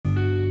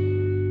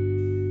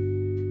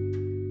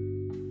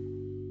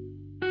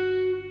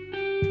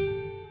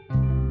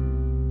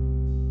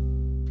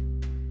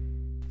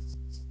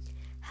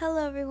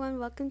Hello everyone,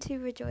 welcome to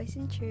Rejoice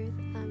in Truth.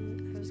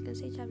 I was gonna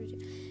say chapter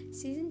 2,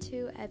 season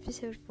 2,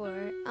 episode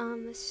 4.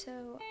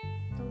 So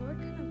the Lord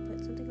kind of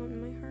put something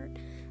on my heart.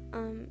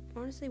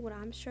 Honestly, what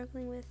I'm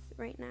struggling with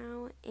right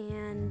now,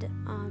 and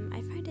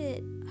I find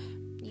it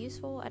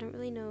useful. I don't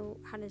really know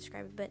how to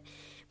describe it, but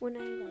when I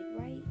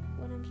write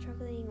when I'm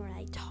struggling, or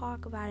I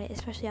talk about it,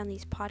 especially on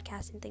these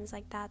podcasts and things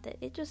like that, that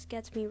it just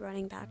gets me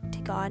running back to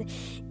God.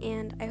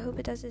 And I hope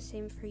it does the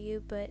same for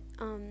you. But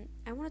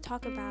I want to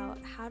talk about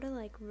how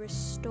to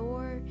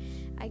restore,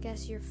 I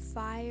guess, your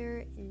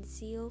fire and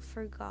zeal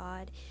for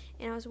God.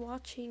 And I was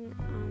watching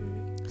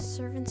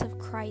Servants of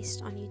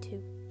Christ on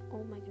YouTube.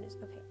 Oh my goodness.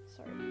 Okay,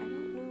 sorry. I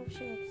don't know if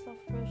she likes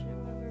self-promotion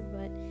or whatever,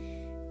 but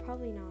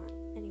probably not.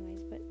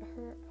 Anyways, but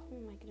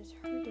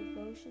her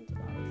devotion to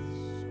God is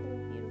so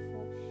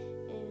beautiful,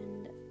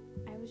 and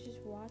I was just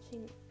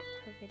watching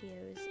her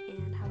videos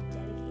and how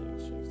dedicated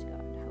she is to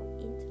God, how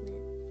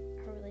intimate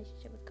her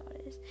relationship with God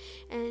is,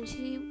 and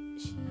she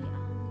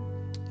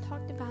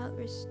talked about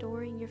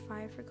restoring your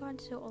fire for God.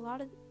 So a lot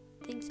of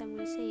things I'm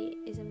going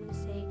to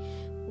say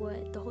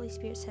what the Holy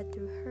Spirit said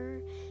through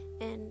her,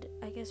 and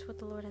I guess what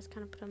the Lord has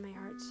kind of put on my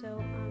heart.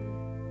 So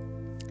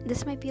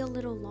this might be a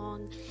little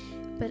long,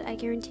 but I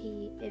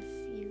guarantee if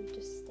you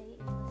just stay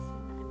and listen,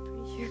 I'm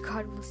pretty sure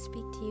God will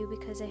speak to you,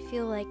 because I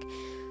feel like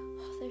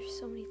there's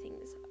so many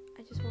things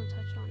I just want to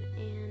touch on,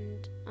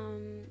 and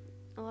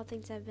a lot of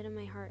things that have been in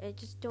my heart. I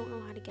just don't know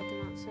how to get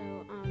them out.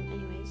 So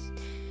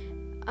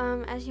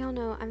as y'all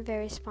know, I'm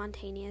very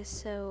spontaneous,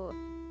 so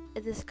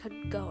this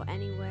could go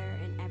anywhere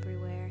and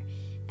everywhere.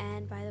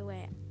 And by the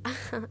way,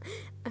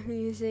 I'm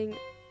using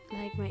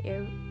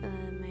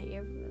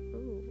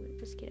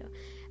mosquito.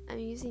 I'm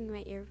using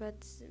my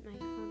earbuds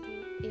microphone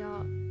thing.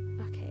 Y'all,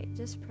 okay,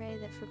 just pray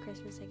that for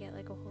Christmas I get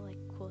a whole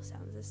cool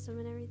sound system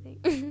and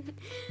everything.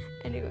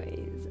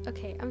 Anyways,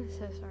 okay, I'm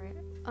so sorry.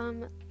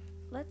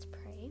 Let's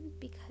pray,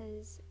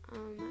 because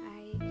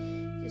I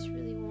just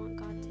really want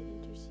God to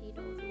intercede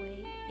all the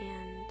way,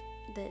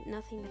 and that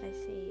nothing that I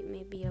say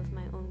may be of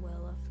my own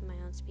will, of my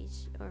own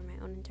speech, or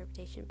my own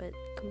interpretation, but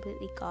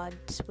completely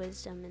God's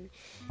wisdom and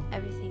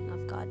everything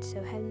of God.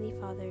 So Heavenly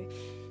Father,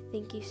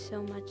 thank you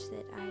so much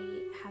that I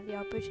have the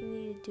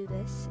opportunity to do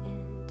this,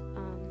 and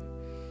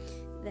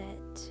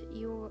that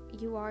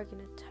you are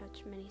going to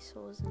touch many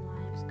souls and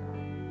lives, God,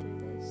 through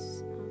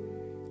this,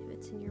 if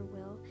it's in your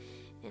will.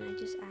 And I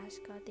just ask,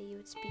 God, that you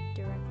would speak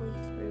directly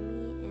through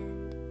me,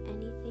 and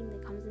anything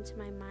that comes into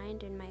my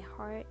mind and my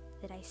heart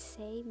that I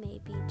say may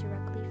be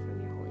directly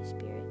from your Holy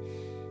Spirit,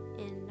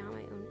 and not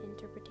my own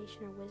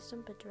interpretation or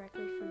wisdom, but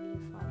directly from you,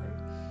 Father.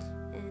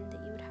 And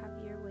that you would have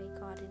your way,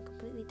 God, and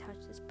completely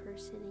touch this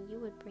person, and you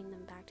would bring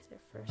them back to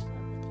their first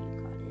love with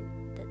you, God,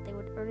 and that they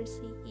would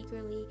earnestly,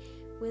 eagerly,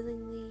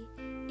 willingly,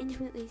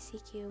 intimately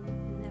seek you,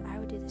 and that I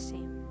would do the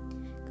same,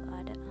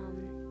 God.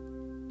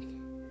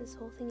 This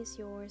whole thing is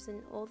yours,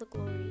 and all the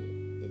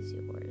glory is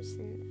yours,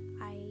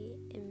 and I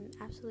am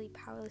absolutely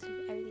powerless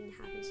if everything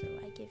happens, so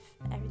I give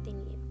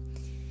everything to you.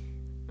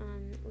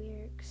 We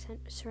are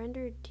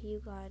surrendered to you,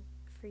 God,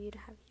 for you to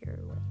have your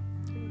way.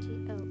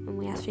 And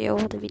we ask for your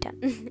will to be done.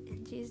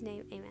 In Jesus'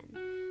 name, amen.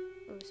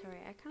 Oh, sorry,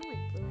 I kind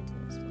of blew into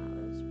this. Wow,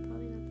 that was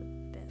probably not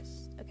the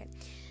best. Okay.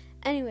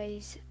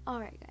 Anyways,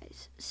 alright,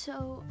 guys.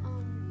 So,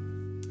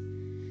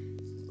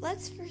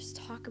 let's first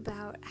talk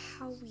about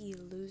how we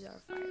lose our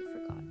fire for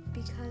God.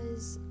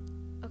 Because,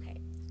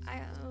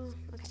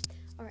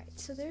 alright.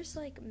 So there's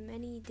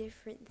many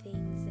different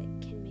things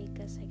that can make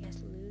us, I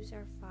guess, lose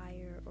our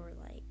fire or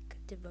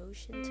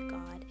devotion to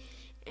God.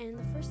 And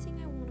the first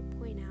thing I want to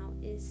point out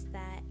is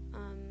that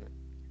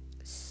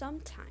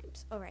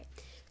sometimes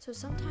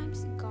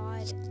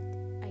God,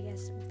 I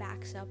guess,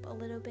 backs up a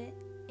little bit,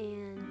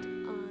 and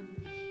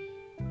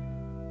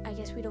I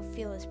guess we don't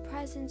feel his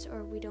presence,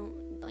 or we don't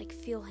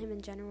feel him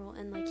in general,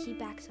 and he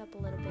backs up a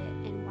little bit.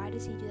 And why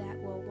does he do that?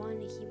 Well, one,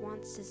 he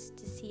wants us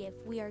to see if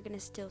we are going to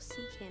still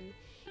seek him,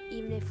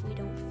 even if we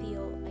don't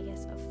feel, I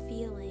guess, a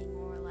feeling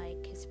or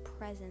his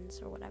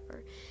presence or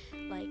whatever.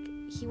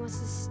 He wants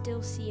to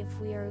still see if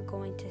we are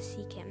going to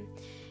seek him.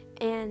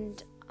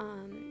 And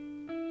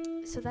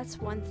so that's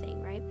one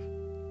thing, right?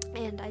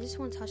 And I just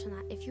want to touch on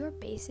that. If you're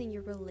basing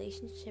your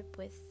relationship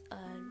with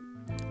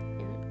and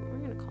we're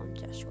going to call him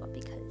Joshua,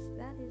 because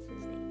that is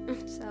his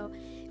name. So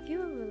if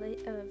you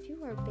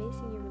are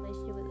basing your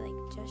relationship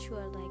with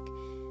Joshua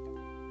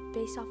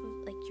based off of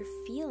your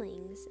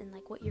feelings and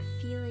what you're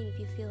feeling, if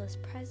you feel his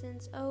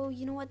presence, oh,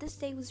 you know what, this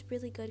day was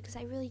really good because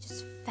I really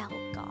just felt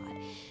God.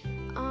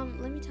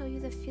 Let me tell you,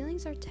 the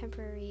feelings are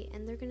temporary,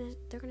 and they're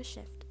gonna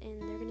shift,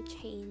 and they're gonna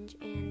change,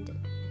 and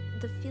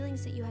the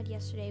feelings that you had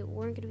yesterday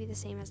weren't gonna be the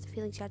same as the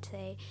feelings you had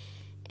today.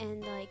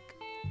 And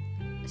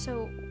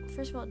so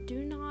first of all,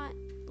 do not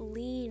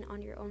lean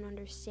on your own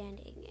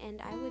understanding.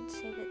 And I would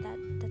say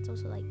that's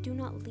also do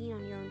not lean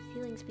on your own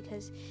feelings,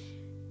 because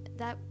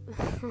that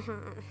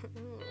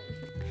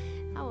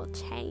that will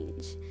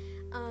change.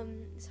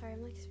 Sorry,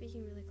 I'm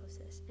speaking really close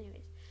to this.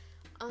 Anyways,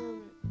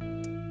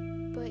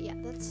 but yeah,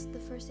 that's the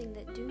first thing,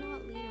 that do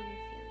not lean on your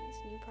feelings.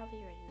 And you probably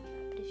already know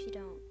that, but if you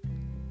don't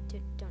do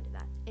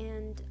that.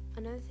 And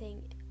another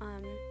thing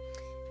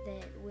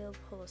that will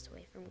pull us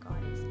away from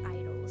God is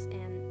idols.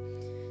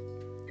 And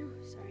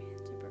sorry, I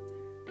had to burp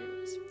there.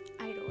 Anyways,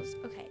 idols.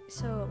 Okay,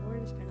 so we're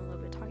gonna spend a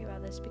little bit talking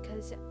about this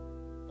because,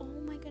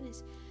 oh my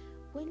goodness,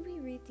 when we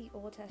read the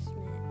Old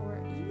Testament or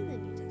even the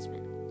New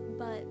Testament,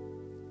 but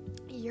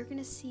you're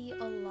gonna see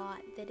a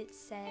lot that it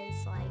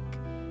says like,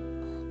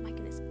 oh my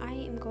goodness, I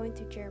am going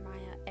through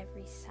Jeremiah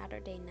every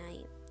Saturday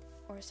night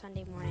or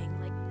Sunday morning.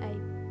 Like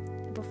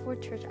before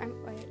church, I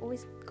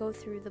always go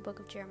through the book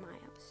of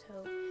Jeremiah. So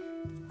let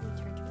me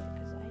turn to it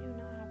because I do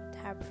not have a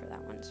tab for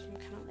that one, so I'm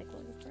kind of like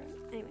looking for it.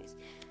 Anyways,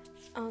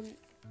 and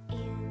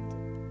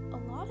a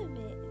lot of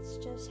it, it's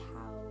just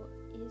how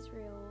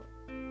Israel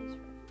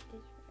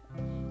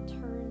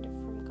turned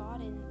from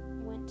God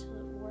and went to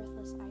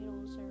worthless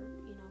idols, or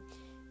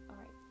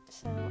alright,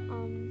 so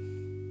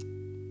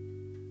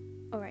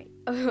alright,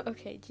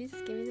 okay,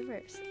 Jesus gave me the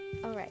verse.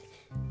 Alright,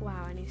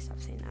 wow, I need to stop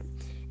saying that.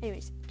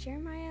 Anyways,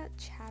 Jeremiah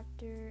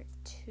chapter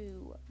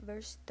 2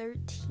 verse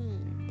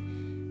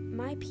 13.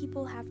 My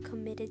people have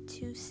committed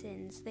 2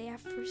 sins. They have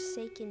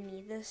forsaken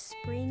me, the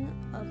spring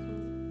of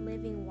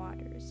living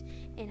waters,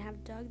 and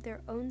have dug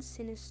their own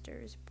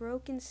sinisters,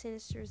 broken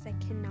sinisters that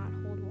cannot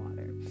hold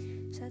water.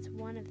 So that's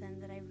one of them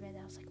that I read.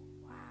 I was like,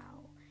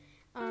 wow.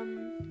 Oh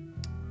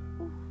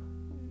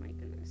my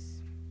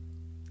goodness.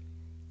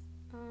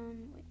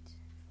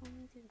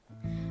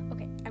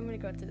 Okay, I'm gonna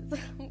go to this.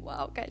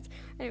 Wow, guys.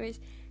 Anyways,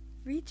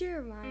 read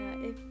Jeremiah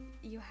if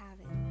you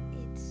haven't.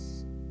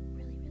 It's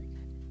really, really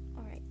good.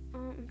 Alright,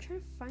 I'm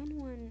trying to find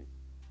one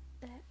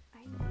that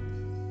I know.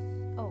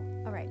 Oh,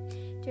 alright.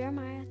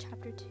 Jeremiah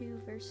chapter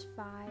 2, verse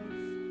 5,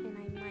 and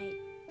I might,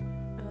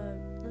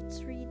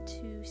 let's read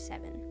to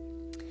 7.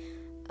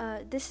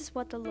 This is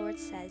what the Lord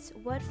says.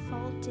 What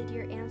fault did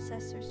your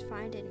ancestors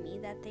find in me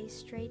that they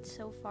strayed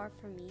so far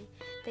from me?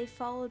 They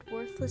followed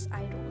worthless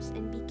idols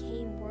and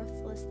became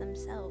worthless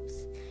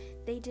themselves.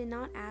 They did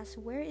not ask,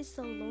 where is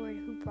the Lord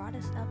who brought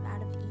us up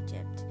out of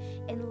Egypt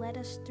and led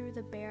us through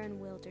the barren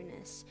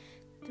wilderness,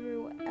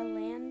 through a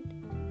land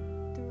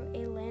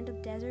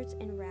of deserts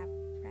and ravines,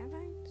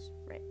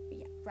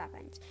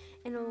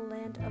 in a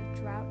land of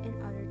drought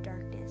and utter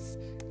darkness,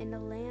 in a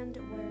land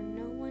where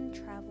no one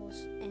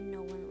travels and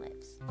no one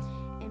lives,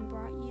 and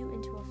brought you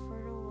into a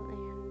fertile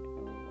land,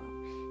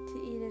 to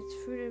eat its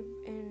fruit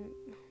and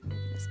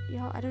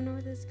y'all, I don't know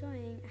where this is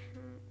going.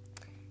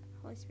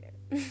 Holy Spirit.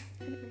 The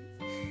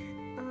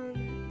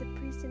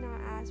priest did not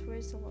ask,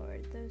 where's the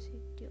Lord? Those who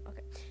do,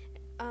 okay.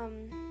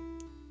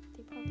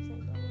 They probably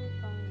say,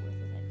 following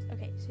worthless idols.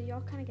 Okay, so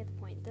y'all kind of get the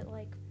point that,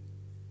 like,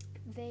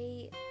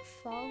 they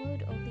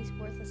followed all these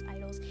worthless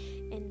idols,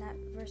 and that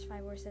verse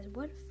 5 where it says,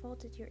 what fault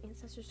did your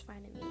ancestors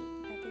find in me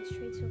that they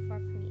strayed so far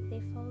from me?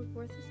 They followed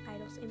worthless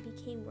idols and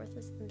became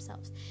worthless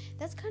themselves.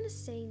 That's kind of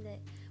saying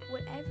that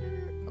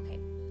okay,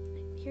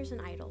 here's an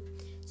idol.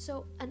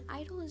 So an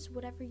idol is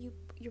whatever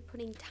you're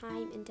putting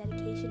time and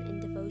dedication and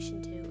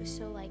devotion to.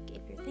 So like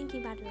if you're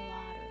thinking about it a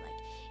lot, or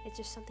like it's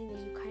just something that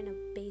you kind of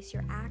base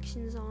your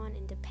actions on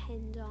and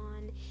depend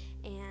on,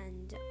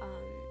 and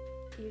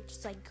you're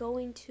just like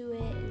going to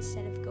it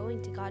instead of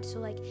going to God. So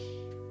like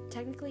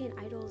technically an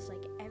idol is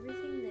like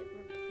everything that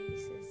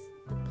replaces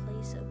the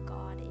place of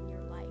God in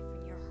your life,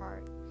 in your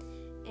heart.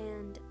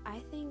 And I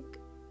think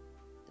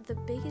the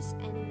biggest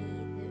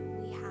enemy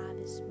that we have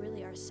is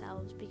really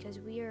ourselves, because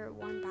we are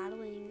one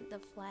battling the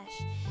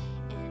flesh,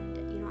 and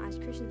as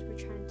Christians we're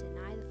trying to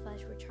deny the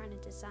flesh, we're trying to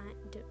design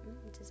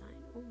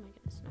oh my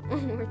goodness, no.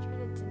 We're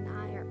trying to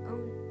deny our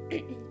own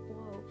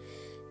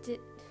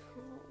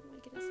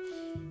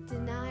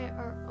deny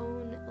our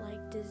own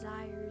like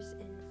desires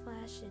and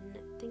flesh and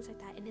things like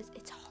that, and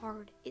it's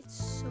hard. It's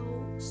so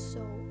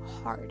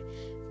hard.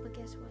 But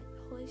guess what?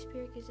 Holy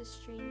Spirit gives us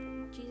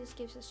strength. Jesus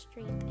gives us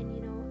strength, and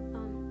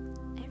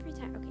every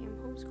time. Okay, I'm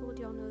homeschooled.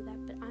 Y'all know that,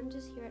 but I'm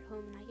just here at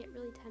home, and I get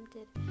really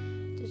tempted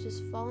to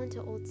just fall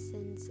into old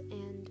sins,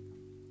 and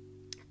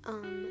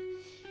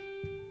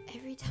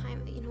every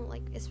time,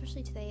 like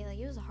especially today, like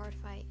it was a hard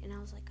fight, and I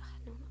was like,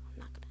 no, I'm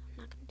not gonna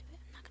do it.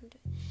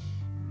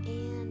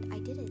 And I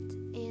didn't.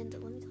 And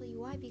let me tell you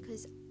why,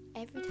 because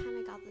every time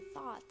I got the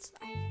thoughts,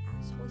 I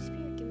asked, Holy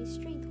Spirit, give me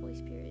strength. Holy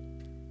Spirit,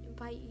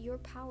 by your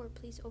power,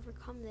 please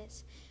overcome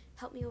this.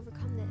 Help me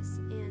overcome this.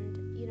 And,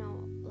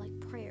 like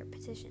prayer,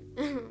 petition.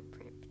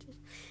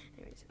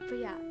 Anyways, but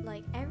yeah,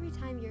 like every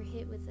time you're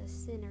hit with a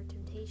sin or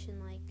temptation,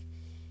 like,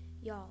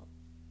 y'all,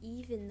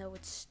 even though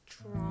it's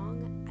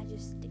strong, I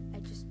just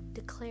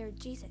declare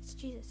Jesus,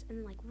 and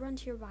then like run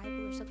to your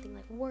Bible or something,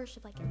 like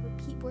worship, like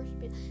repeat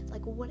worship,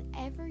 like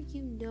whatever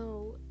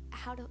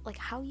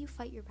how you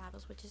fight your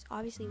battles, which is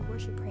obviously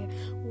worship, prayer,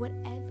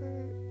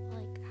 whatever,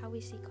 like how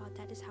we see God,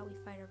 that is how we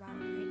fight our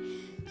battle, right?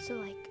 So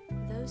like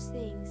those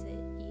things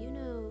that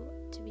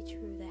to be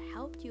true that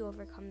helped you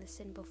overcome the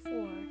sin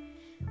before,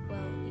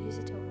 well, use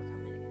it to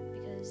overcome it again,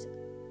 because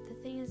the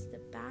thing is, the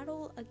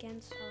battle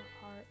against our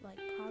heart, like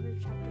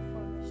Proverbs chapter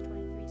 4 verse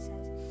 23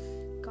 says,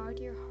 guard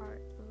your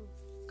heart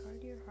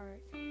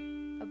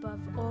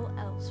above all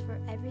else, for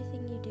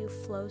everything you do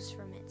flows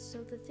from it.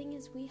 So the thing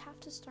is, we have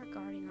to start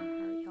guarding our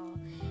heart, y'all.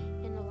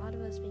 And a lot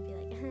lot of us may be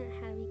like,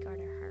 how do we guard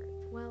our heart?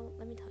 Well,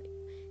 let me tell you,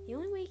 the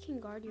only way you can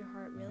guard your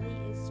heart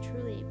really is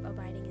truly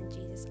abiding in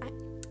Jesus. I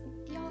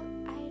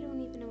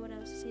don't even know what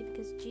else to say,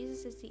 because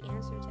Jesus is the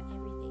answer to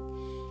everything.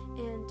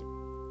 And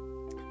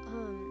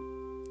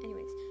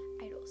anyways,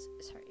 idols.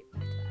 Sorry,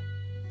 back to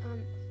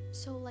that.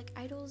 So like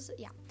idols,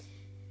 yeah.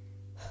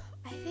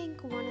 I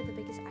think one of the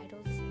biggest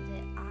idols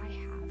that I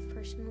have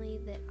personally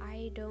that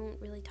I don't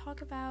really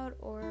talk about,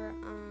 or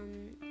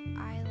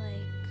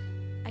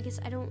I guess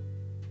I don't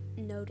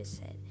notice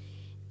it.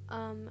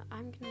 I'm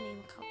gonna name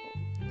a couple.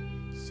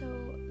 So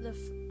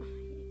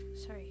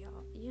sorry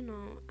y'all,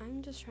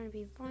 I'm just trying to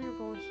be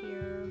vulnerable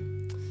here.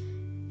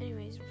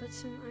 Anyways, but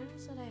some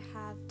idols that I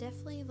have,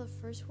 definitely the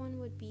first one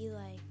would be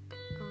like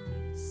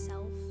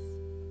self,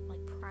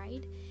 like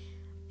pride.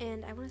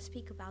 And I want to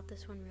speak about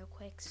this one real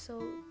quick.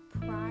 So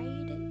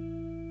pride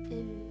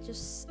and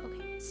just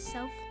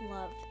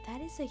self-love,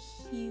 that is a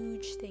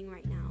huge thing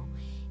right now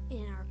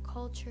in our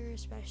culture,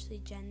 especially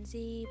Gen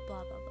Z,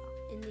 blah blah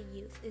blah, in the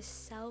youth, is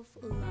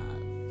self-love.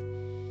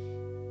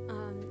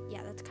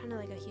 That's kind of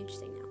like a huge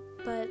thing now.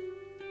 But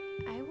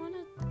I want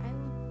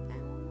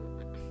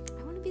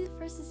to be the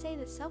first to say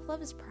that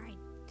self-love is pride.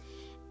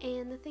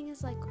 And the thing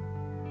is, like,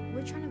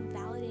 we're trying to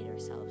validate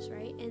ourselves,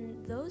 right?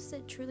 And those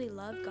that truly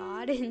love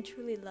God and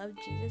truly love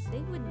Jesus,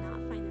 they would not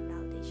find their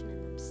validation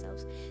in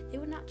themselves. They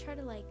would not try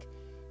to like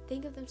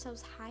think of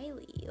themselves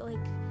highly,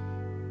 like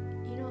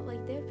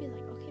they would be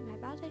like, okay, my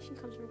validation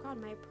comes from God,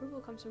 my approval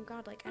comes from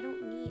God, like I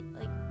don't need,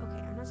 like, okay,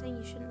 I'm not saying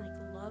you shouldn't like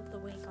love the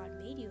way God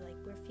made you, like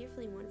we're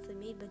fearfully and wonderfully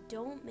made, but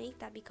don't make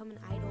that become an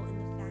idol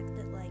in the fact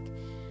that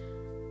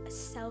like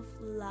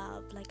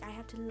self-love, like I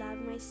have to love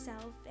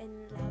myself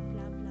and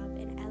love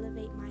and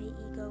elevate my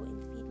ego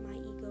and feed my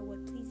ego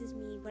what pleases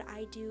me, what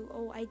I do.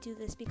 Oh, I do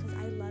this because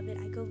I love it.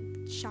 I go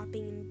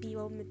shopping and be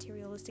all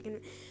materialistic.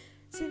 And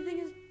so the thing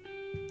is,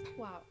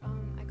 wow,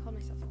 I called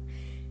myself out.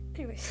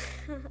 Anyways,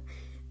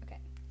 okay,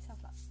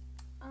 self-love.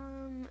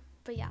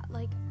 But yeah,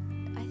 like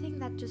I think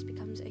that just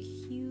becomes a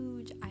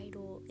huge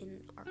idol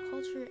in our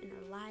culture, in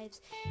our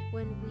lives,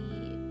 when we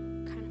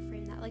kind of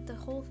frame that, like the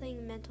whole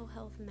thing, mental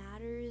health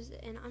matters.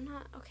 And I'm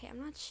not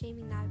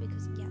shaming that,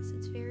 because yes,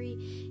 it's very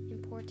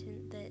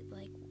important that,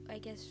 like, I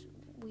guess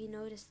we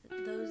notice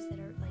that those that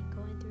are like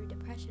going through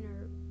depression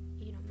or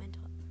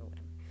mental health or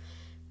whatever,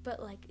 but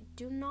like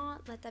do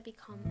not let that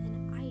become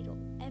an idol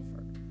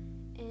ever.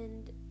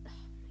 And oh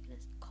my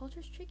goodness,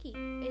 culture's tricky.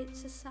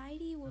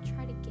 Society will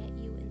try to get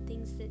you in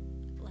things that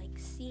like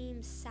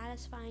seem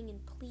satisfying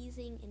and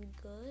pleasing and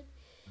good,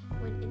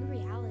 when in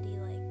reality,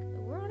 like,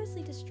 we're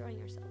honestly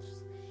destroying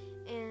ourselves.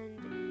 And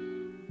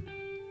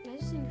I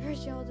just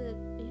encourage y'all to,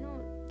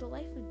 the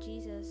life of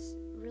Jesus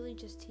really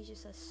just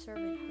teaches us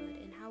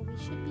servanthood and how we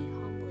should be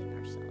humbling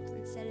ourselves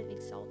instead of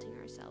exalting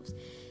ourselves.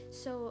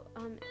 So,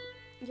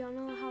 y'all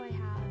know how I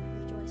have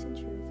Rejoice in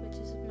Truth, which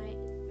is my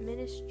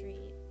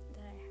ministry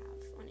that I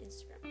have on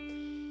Instagram.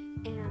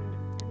 And,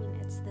 I mean,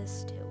 it's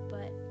this too,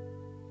 but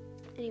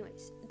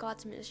anyways,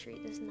 God's ministry.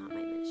 This is not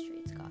my ministry,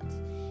 it's God's.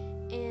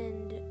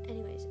 And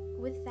anyways,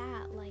 with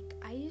that, like,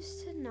 I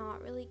used to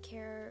not really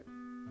care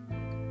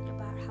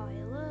about how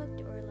I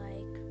looked, or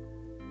like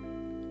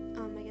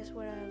I guess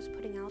what I was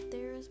putting out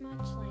there as much,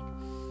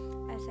 like,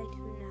 as I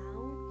do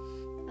now.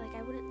 Like,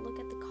 I wouldn't look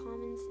at the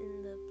comments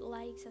and the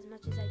likes as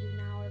much as I do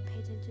now, or pay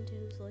attention to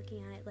who's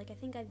looking at it. Like, I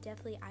think I've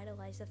definitely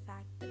idolized the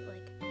fact that,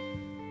 like,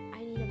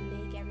 I need to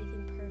make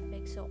everything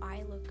perfect so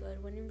I look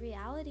good, when in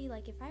reality,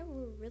 like, if I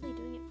were really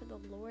doing it for the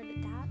Lord,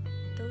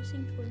 those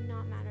things would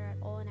not matter at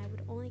all, and I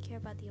would only care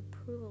about the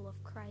approval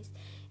of Christ.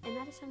 And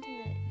that is something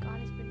that God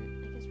has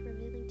been, I guess,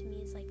 revealing to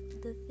me, is like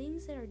the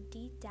things that are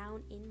deep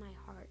down in my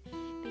heart,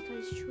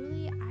 because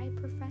truly I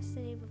profess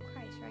the name of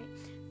Christ, right?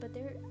 But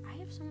I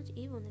have so much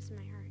evilness in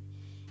my heart.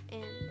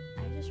 And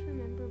I just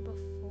remember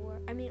before,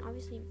 I mean,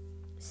 obviously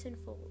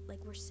sinful,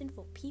 like, we're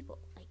sinful people,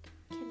 like,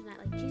 kids not,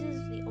 like, Jesus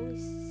is the only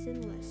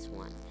sinless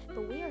one,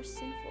 but we are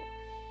sinful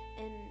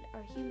in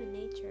our human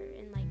nature.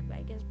 And like,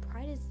 I guess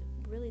pride is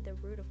really the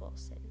root of all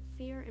sin.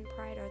 Fear and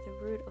pride are the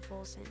root of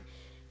all sin.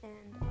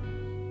 And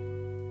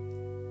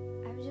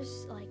I was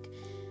just like,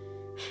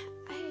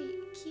 I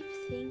keep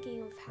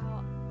thinking of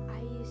how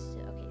I used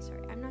to, okay,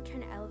 sorry, I'm not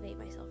trying to elevate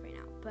myself right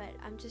now, but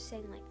I'm just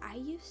saying, like, I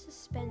used to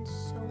spend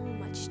so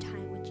much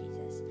time with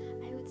Jesus.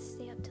 I would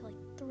stay up till like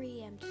 3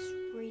 a.m. just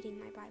reading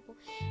my Bible.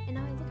 And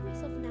now I look at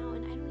myself now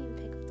and I don't even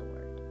pick up the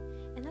word.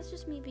 And that's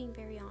just me being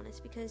very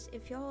honest, because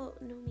if y'all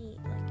know me,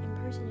 like, in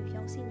person, if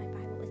y'all see my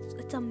Bible,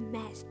 it's a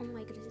mess. Oh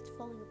my goodness, it's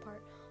falling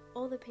apart.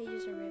 All the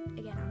pages are ripped.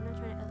 Again, I'm not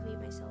trying to elevate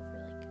myself or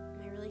like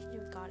my relationship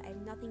with God. I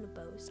have nothing to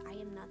boast. I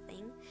am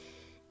nothing.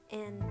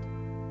 And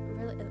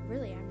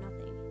really I'm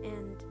nothing.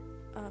 And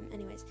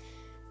anyways,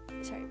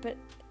 sorry, but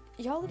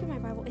y'all look at my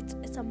Bible,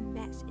 it's a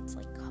mess. It's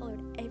like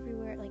colored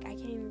everywhere. Like, I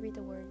can't even read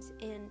the words.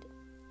 And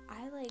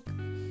I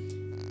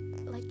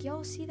like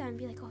y'all see that and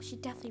be like, oh, she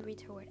definitely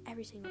reads her word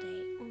every single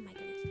day. Oh my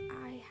goodness,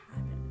 I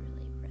haven't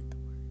really read the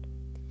word.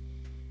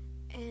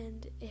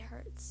 And it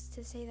hurts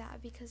to say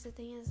that, because the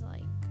thing is,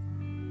 like,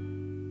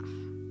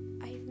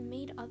 I've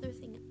made other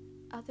things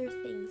other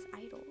things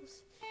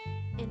idols.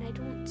 And I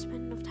don't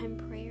spend enough time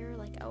in prayer.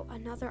 Like,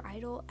 another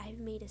idol I've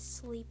made is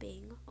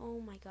sleeping. Oh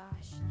my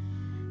gosh.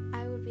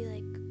 I would be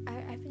like,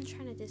 I've been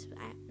trying to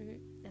discipline.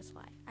 That's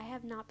why I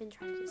have not been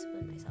trying to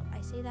discipline myself.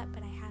 I say that,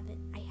 but I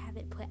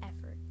haven't put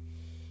effort.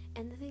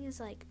 And the thing is,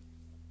 like,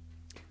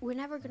 we're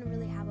never gonna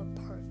really have a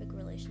perfect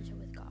relationship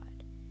with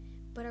God.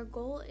 But our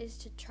goal is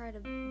to try to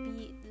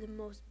be the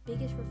most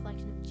biggest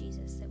reflection of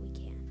Jesus that we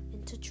can,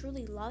 and to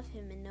truly love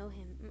Him and know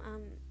Him.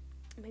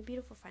 My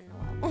beautiful friend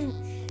Noelle,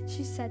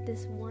 she said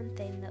this one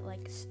thing that,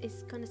 like,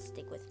 is gonna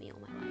stick with me all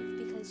my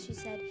life, because she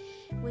said,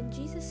 when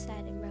Jesus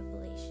said in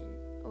Revelation,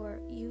 or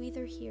you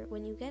either hear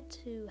when you get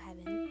to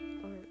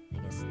heaven, or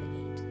I guess the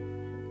gate,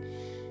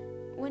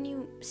 when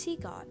you see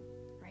God,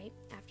 right,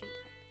 after you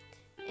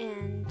die,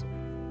 and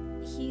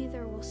He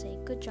either will say,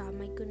 good job,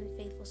 my good and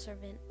faithful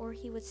servant, or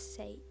He would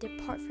say,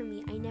 depart from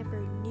me, I never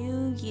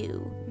knew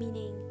you,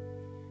 meaning,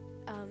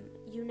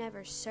 you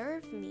never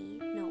served me.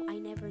 No, I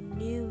never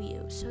knew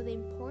you. So the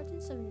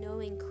importance of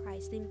knowing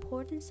Christ, the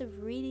importance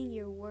of reading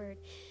your word,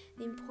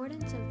 the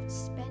importance of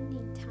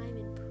spending time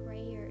in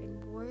prayer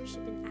and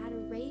worship and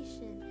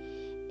adoration,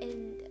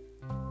 and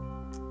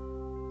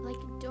like,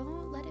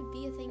 don't let it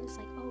be a thing that's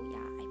like, oh yeah,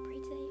 I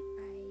prayed today,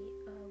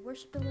 I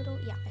worshiped a little,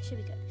 yeah, I should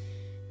be good.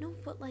 No,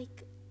 but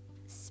like,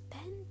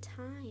 spend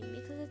time,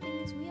 because the thing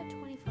is, we have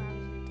 24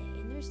 hours in a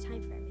day, and there's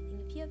time for everything.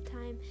 If you have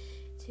time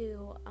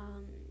to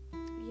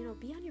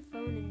be on your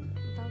phone and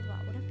blah blah blah,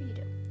 whatever you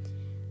do,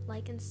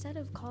 like, instead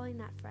of calling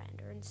that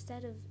friend, or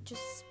instead of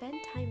just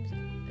spend time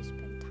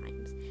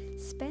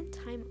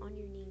on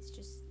your knees,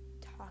 just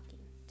talking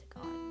to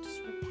God,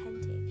 just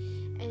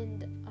repenting.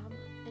 And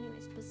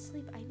anyways, but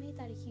sleep, I made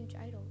that a huge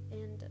idol,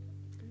 and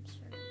I'm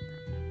sorry.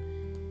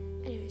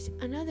 Anyways,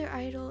 another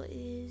idol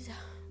is,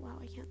 wow,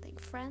 I can't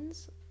think,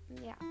 friends.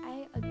 Yeah,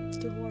 I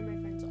adore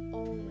my friends.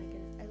 Oh my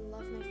goodness, I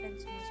love my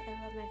friends so much. I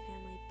love my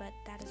family, but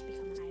that has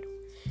become an idol.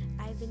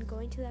 I've been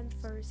going to them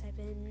first. I've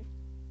been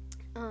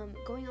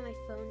going on my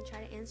phone and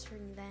trying to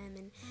answering them,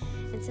 and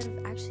instead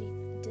of actually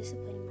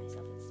disciplining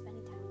myself and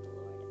spending time with the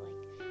Lord,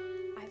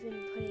 like, I've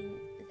been putting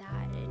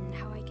that and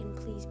how I can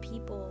please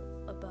people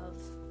above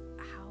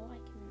how I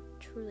can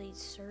truly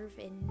serve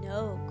and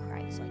know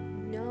Christ, like,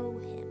 know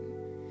Him.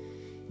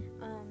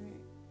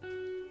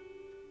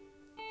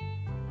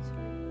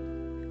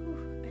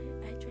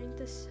 I drank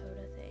this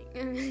soda thing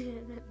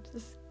and I'm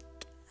just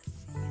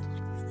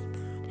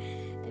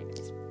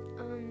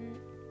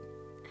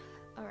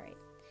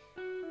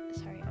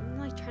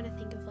trying to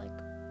think of, like,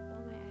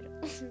 all my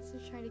idols. So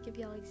try to give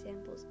y'all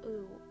examples.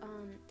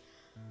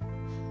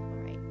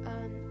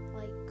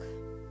 Like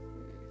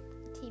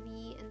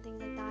TV and things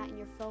like that, and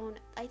your phone.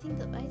 I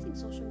think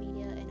social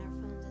media and our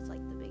phones is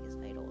like the biggest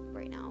idol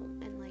right now,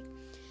 and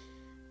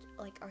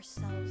like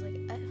ourselves.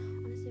 Like,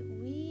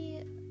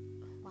 honestly,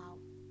 wow.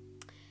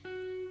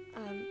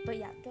 But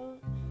yeah, those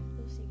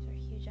things are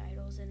huge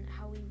idols, and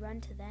how we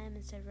run to them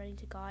instead of running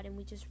to God, and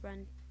we just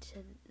run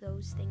to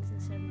those things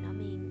instead of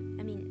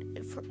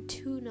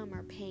to numb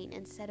our pain,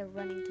 instead of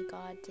running to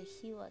God to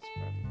heal us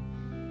from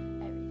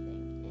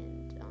everything.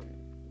 And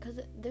because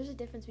there's a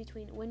difference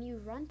between when you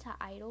run to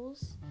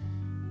idols,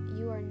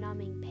 you are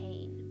numbing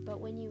pain, but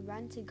when you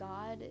run to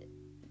God,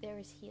 there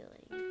is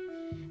healing.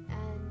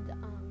 And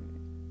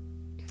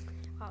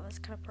wow, that's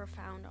kind of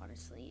profound,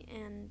 honestly.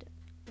 And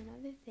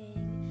another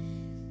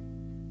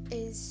thing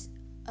is,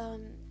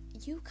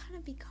 you kind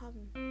of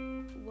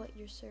become what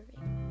you're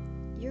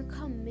serving. You're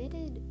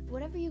committed.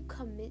 Whatever you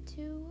commit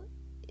to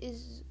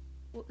is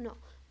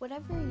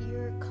whatever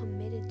you're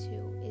committed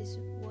to is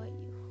what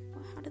you.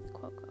 How did the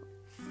quote go?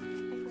 I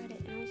read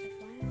it and I was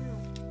like, wow.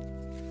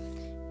 It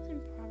was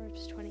in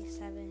Proverbs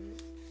 27.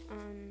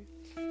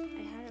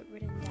 I had it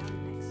written down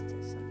next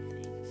to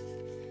something.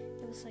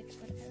 It was like,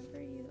 whatever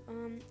you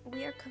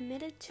we are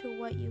committed to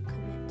what you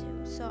commit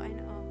to. So I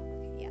know.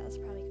 Okay, yeah, that's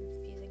probably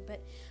confusing,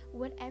 but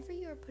whatever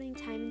you're putting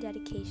time and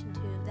dedication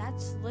to,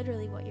 that's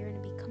literally what you're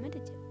going to be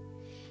committed to.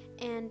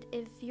 And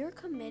if you're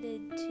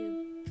committed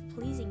to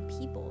pleasing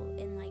people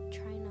and, like,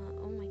 trying to,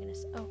 oh my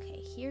goodness,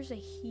 okay, here's a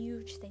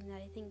huge thing that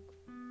I think,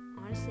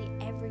 honestly,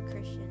 every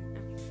Christian,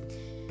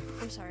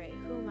 I'm sorry,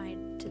 who am I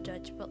to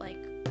judge, but,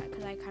 like,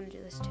 because I kind of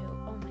do this too,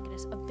 oh my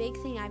goodness, a big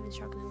thing I've been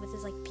struggling with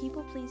is, like,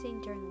 people pleasing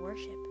during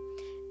worship.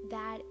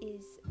 That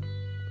is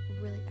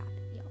really bad,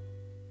 yo.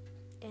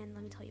 And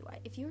let me tell you why.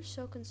 If you're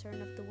so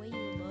concerned of the way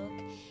you look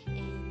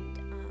and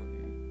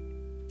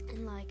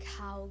like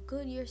how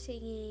good you're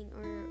singing,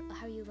 or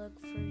how you look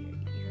for your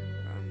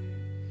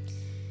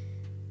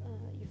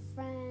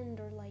friend,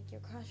 or like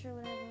your crush or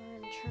whatever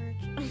in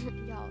church,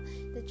 y'all,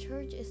 the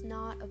church is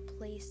not a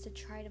place to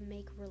try to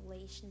make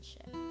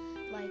relationship.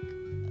 Like,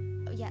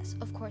 yes,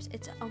 of course,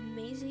 it's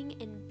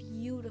amazing and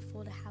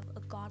beautiful to have a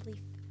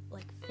godly,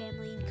 like,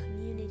 family and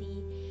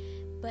community,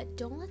 but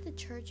don't let the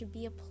church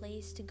be a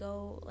place to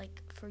go,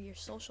 like, for your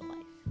social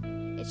life.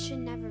 It should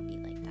never be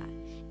like that.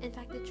 In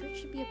fact, the church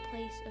should be a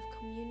place of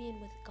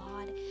communion with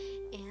God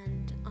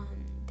and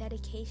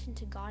dedication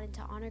to God, and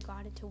to honor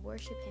God and to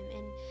worship Him.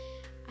 And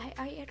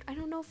I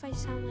don't know if I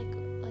sound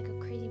like a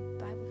crazy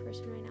Bible person,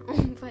 person right now,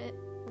 but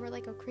or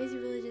like a crazy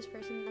religious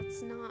person.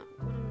 That's not what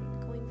I'm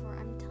going for.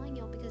 I'm telling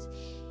y'all because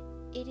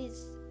it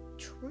is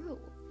true,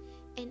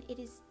 and it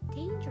is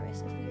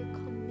dangerous if we are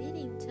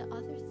committing to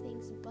other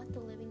things but the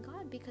living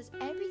God, because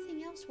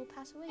everything else will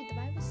pass away. The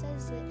Bible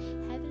says that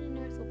heaven and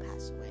earth will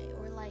pass away,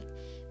 or like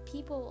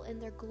people in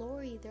their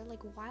glory, they're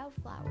like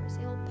wildflowers,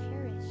 they all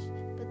perish,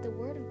 but the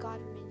word of God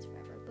remains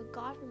forever. But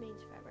God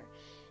remains forever.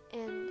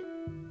 And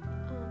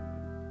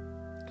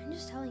I'm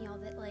just telling y'all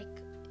that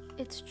like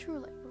it's true,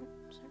 like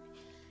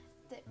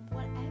that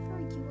whatever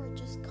you are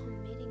just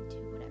committing to,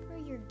 whatever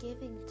you're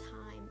giving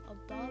time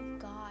above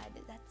God,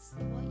 that's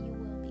what you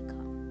will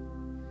become.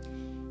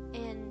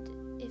 And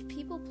if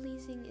people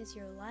pleasing is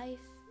your life,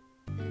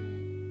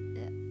 then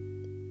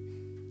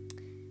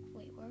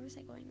wait, where was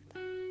I going with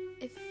that?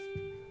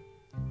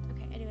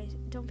 Anyways,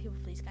 don't people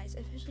please, guys,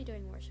 especially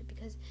during worship,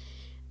 because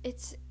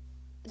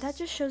that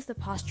just shows the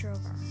posture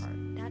of our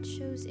heart. That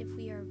shows if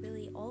we are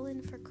really all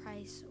in for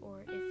Christ,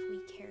 or if we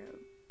care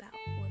about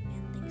what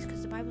man thinks,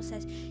 because the Bible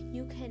says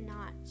you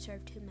cannot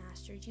serve two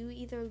masters. You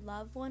either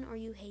love one or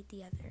you hate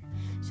the other.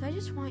 So I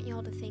just want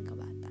y'all to think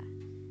about that.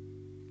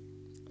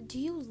 Do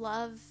you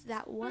love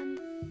that one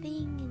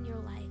thing in your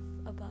life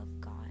above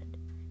God?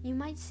 You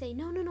might say,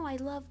 no, I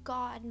love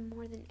God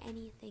more than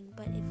anything.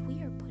 But if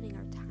we are putting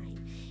our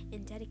time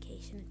and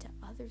dedication into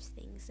other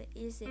things that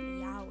isn't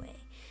Yahweh,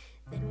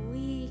 then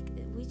we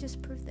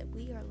just prove that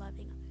we are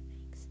loving other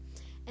things.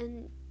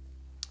 And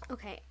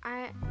okay,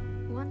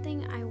 one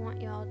thing I want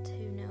y'all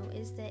to know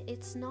is that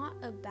it's not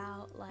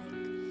about like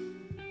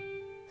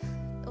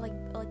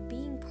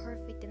being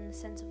perfect in the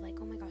sense of like,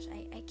 oh my gosh,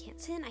 I can't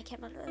sin, I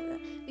can't blah, blah, blah.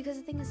 Because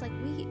the thing is like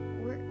we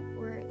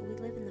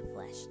live in the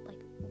flesh,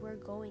 like we're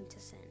going to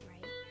sin,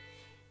 right?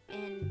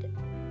 And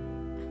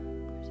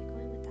where's it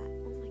going with that?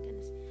 Oh my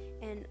goodness.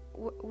 And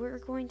we're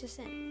going to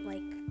sin,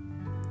 like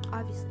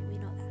obviously we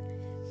know that,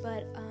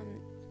 but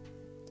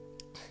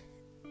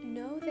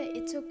know that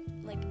it's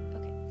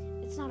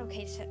it's not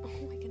okay to sin.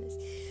 Oh my goodness.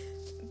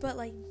 But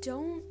like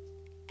don't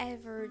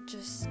ever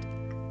just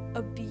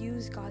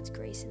abuse God's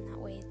grace in that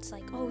way. It's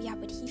like, oh yeah,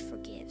 but he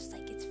forgives,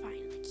 like it's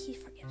fine, like he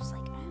forgives,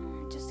 like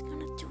I'm just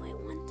gonna do it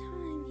one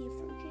time, he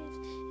forgives.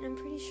 And I'm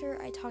pretty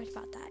sure I talked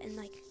about that in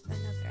like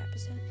another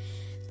episode,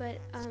 but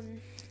I'm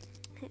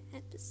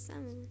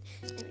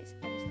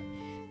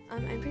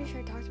pretty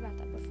sure I talked about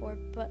that before,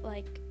 but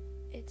like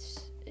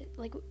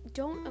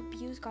don't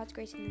abuse God's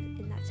grace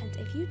in that sense.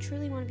 If you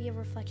truly want to be a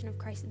reflection of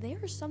Christ, there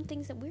are some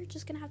things that we're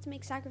just going to have to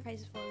make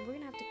sacrifices for, and we're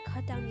going to have to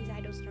cut down these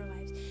idols in our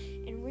lives,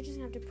 and we're just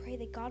going to have to pray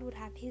that God would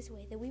have his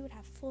way, that we would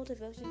have full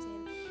devotion to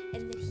him,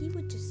 and that he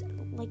would just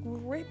like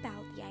rip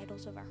out the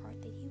idols of our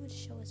heart, that he would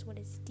show us what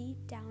is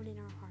deep down in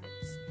our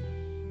hearts,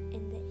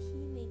 and that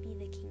he may be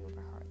the king of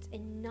our hearts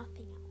and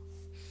nothing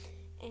else.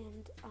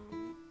 And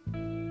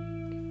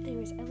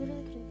anyways, I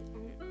literally couldn't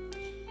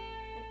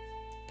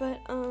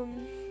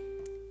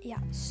yeah,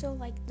 so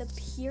like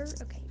here is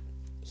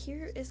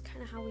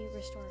kind of how we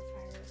restore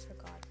fire for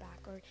God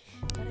back, or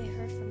what I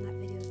heard from that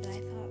video that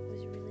I thought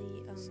was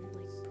really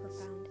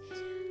profound.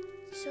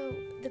 So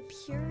the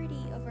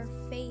purity of our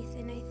faith,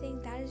 and I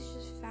think that is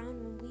just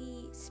found when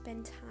we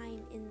spend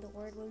time in the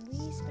Word. When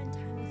we spend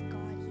time with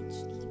God,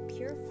 he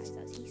purifies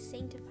us, he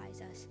sanctifies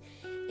us,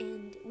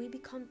 and we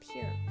become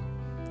pure.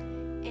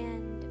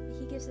 And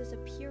he gives us a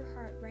pure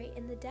heart, right?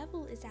 And the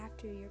devil is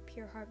after your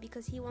pure heart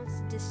because he wants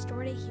to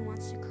distort it, he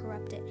wants to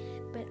corrupt it.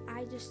 But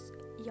I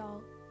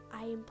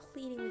am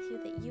pleading with you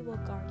that you will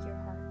guard your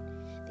heart,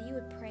 that you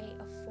would pray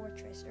a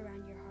fortress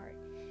around your heart,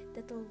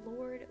 that the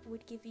Lord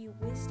would give you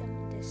wisdom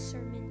and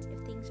discernment if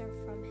things are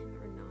from him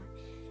or not.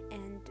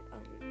 And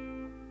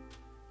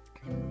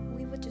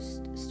we would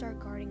just start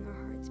guarding our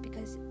hearts,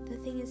 because the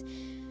thing is,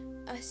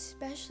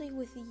 especially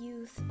with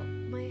youth,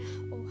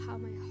 how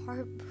my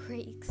heart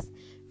breaks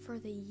for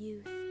the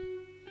youth,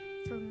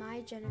 for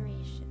my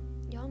generation.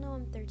 Y'all know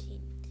I'm 13,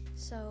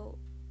 so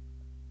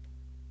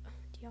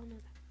do y'all know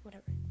that?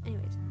 Whatever.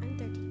 Anyways, I'm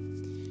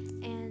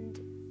 13, and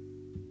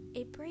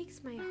it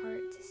breaks my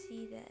heart to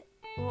see that.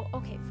 Well,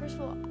 okay, first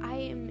of all, I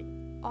am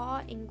in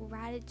awe and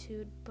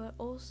gratitude, but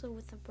also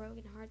with a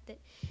broken heart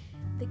that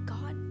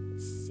God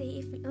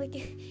saved me. Like,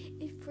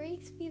 it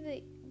breaks me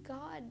that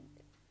God,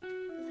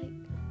 like,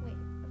 wait,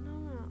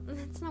 no,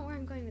 that's not where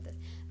I'm going with this.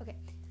 Okay,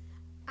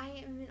 I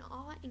am in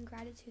awe and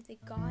gratitude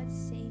that God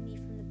saved me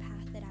from the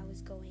path that I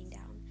was going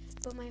down.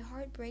 But my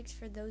heart breaks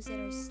for those that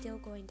are still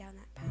going down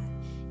that path.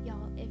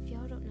 Y'all, if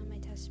y'all don't know my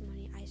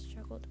testimony, I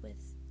struggled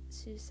with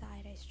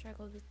suicide, I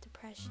struggled with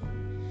depression,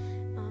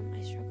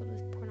 I struggled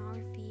with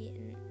pornography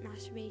and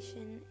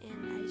masturbation,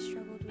 and I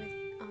struggled with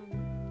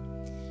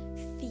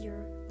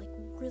fear, like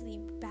really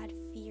bad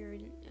fear,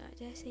 did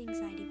I say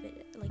anxiety, but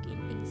like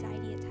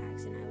anxiety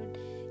attacks, and I would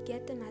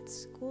get them at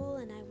school,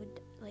 and I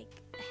would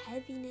like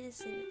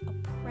heaviness and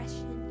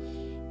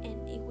oppression,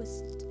 and it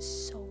was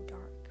so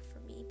dark for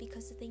me,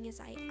 because the thing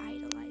is, I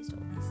idolized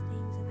all these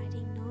things, and I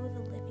didn't know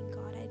the living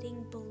God, I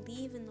didn't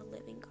believe in the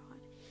living God,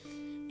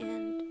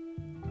 and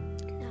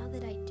now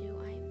that I do,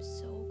 I am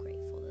so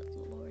grateful that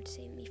the Lord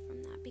saved me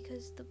from that,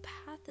 because the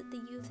path that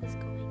the youth is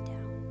going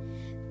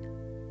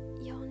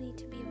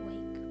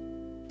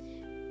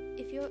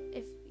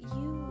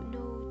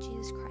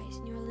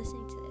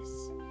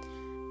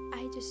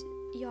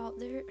y'all, oh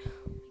my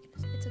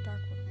goodness, it's a dark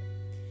world.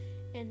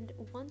 And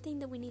one thing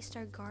that we need to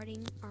start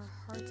guarding our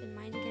hearts and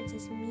minds against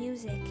is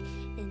music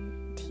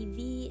and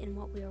TV and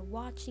what we are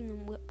watching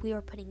and what we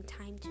are putting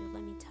time to.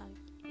 Let me tell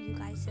you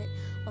guys that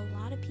a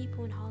lot of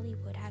people in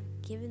Hollywood have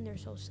given their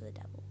souls to the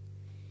devil.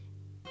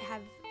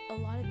 Have a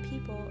lot of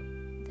people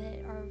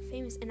that are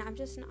famous, and I'm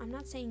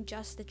not saying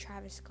just the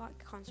Travis Scott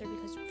concert,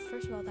 because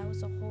first of all, that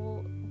was a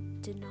whole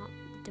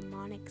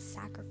demonic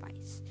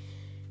sacrifice.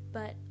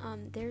 But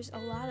there's a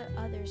lot of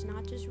others,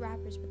 not just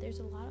rappers, but there's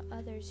a lot of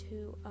others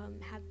who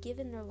have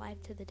given their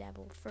life to the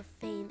devil for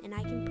fame. And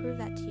I can prove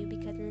that to you,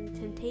 because in the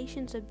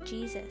temptations of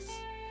Jesus,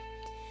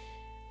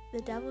 the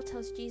devil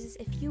tells Jesus,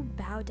 if you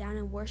bow down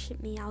and worship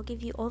me, I'll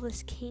give you all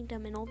this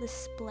kingdom and all this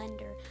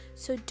splendor.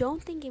 So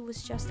don't think it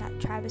was just that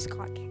Travis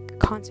Scott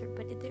concert,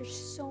 but there's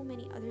so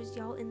many others,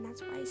 y'all. And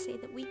that's why I say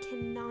that we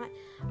cannot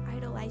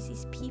idolize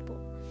these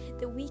people,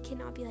 that we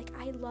cannot be like,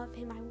 I love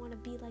him, I want to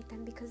be like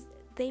them, because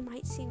they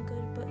might seem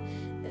good, but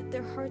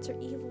their hearts are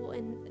evil.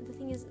 And the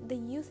thing is, the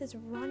youth is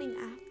running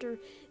after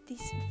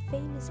these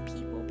famous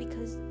people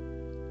because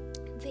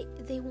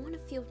they want to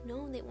feel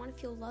known, they want to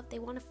feel loved, they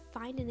want to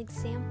find an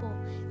example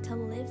to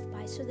live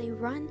by. So they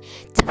run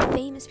to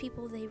famous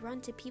people, they run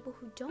to people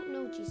who don't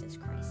know Jesus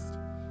Christ.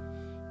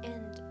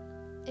 And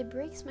it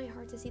breaks my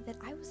heart to see that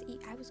I was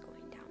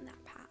going down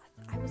that path.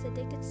 I was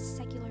addicted to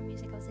secular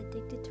music, I was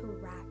addicted to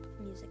rap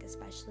music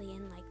especially,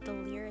 and like the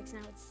lyrics,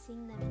 and I would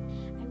sing them,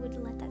 and I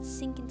would let that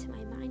sink into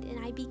my mind, and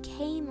I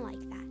became like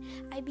that.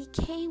 I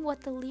became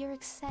what the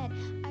lyrics said.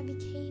 I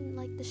became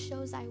like the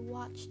shows I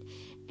watched.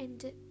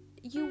 And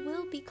you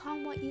will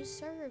become what you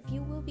serve.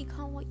 You will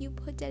become what you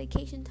put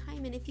dedication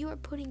time in. If you are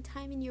putting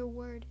time in your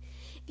word,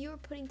 if you are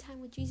putting time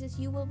with Jesus,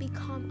 you will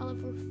become a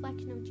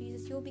reflection of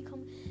Jesus. You'll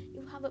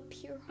have a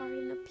pure heart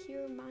and a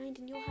pure mind,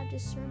 and you'll have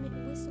discernment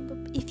and wisdom.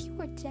 But if you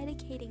are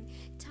dedicating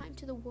time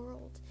to the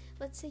world,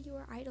 let's say you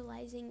are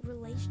idolizing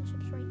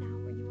relationships right now,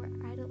 or you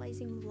are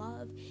idolizing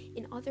love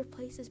in other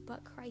places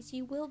but Christ,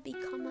 you will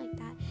become like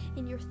that,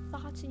 and your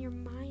thoughts and your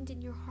mind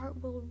and your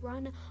heart will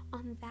run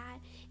on that,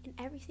 and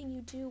everything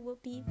you do will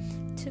be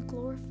to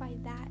glorify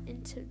that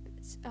and to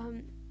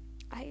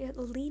I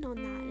lean on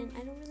that. And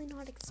I don't really know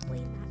how to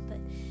explain that, but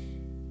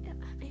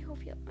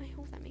I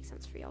hope that makes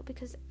sense for y'all,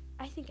 because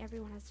I think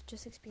everyone has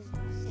just experienced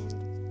that.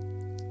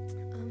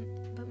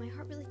 And but my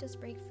heart really does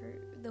break for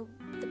the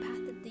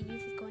path that the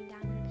youth is going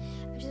down,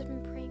 and I've just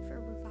been praying for a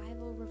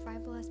revival.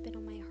 Revival has been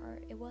on my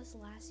heart. It was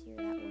last year,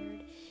 that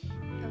word,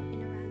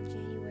 in around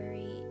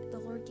January. The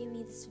Lord gave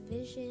me this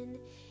vision,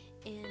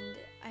 and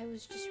I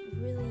was just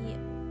really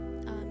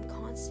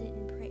constant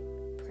in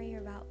prayer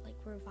about like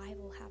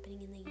revival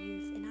happening in the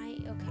youth. And I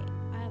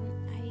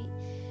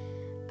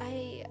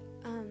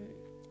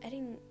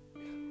didn't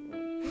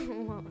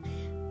well,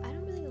 I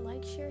don't really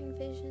like sharing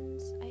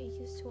visions. I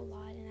used to a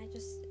lot, and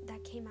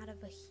that came out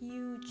of a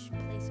huge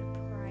place of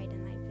pride,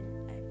 and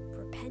I've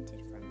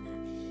repented from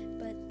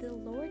that. But the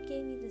Lord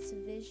gave me this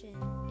vision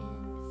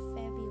in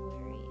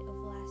February of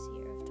last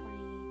year, of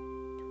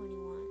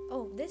 2021.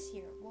 Oh, this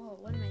year. Whoa,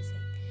 what am I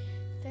saying?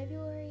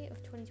 February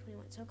of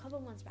 2021, so a couple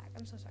months back.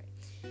 I'm so sorry.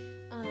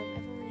 I've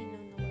only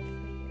known the Lord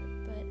for a year,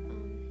 but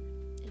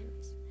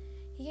anyways,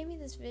 He gave me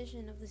this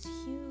vision of this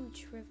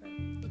huge river.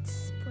 It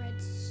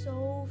spread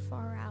so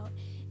far out,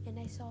 and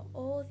I saw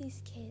all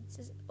these kids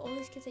I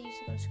used to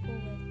go to school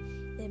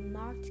with. They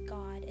mocked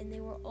God, and they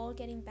were all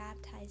getting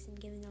baptized and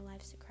giving their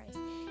lives to Christ.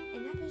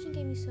 And that vision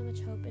gave me so much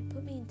hope. It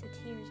put me into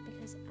tears,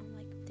 because I'm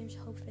like, there's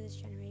hope for this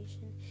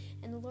generation,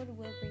 and the Lord will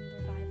bring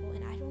revival.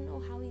 And I don't know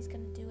how He's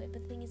gonna do it,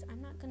 but the thing is,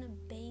 I'm not gonna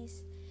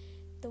base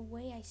the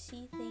way I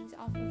see things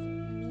off of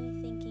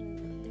me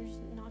thinking there's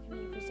not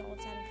gonna be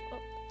results out of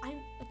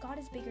God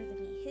is bigger than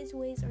me. His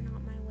ways are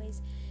not my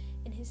ways,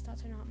 and His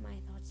thoughts are not my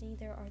thoughts,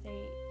 neither are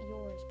they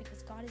yours,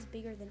 because God is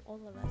bigger than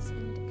all of us.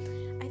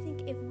 And I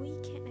think if we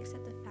can't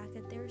accept the fact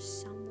that there's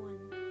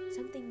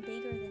something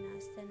bigger than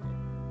us, then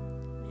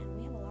man,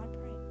 we have a lot of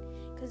pride,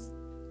 because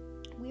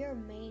we are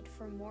made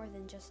for more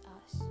than just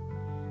us.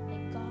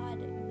 Like, God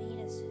made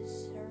us to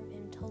serve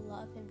Him, to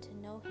love Him, to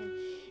know Him,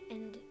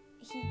 and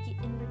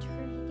in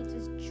return He gives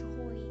us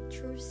joy,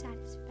 true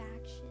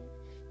satisfaction,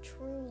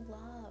 true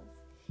love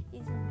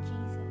is in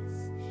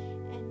Jesus.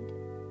 And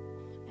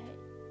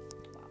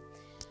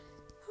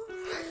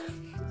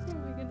oh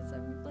my goodness,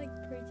 I'm like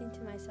preaching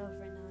to myself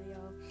right now,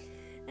 y'all.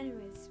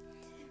 Anyways,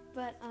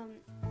 but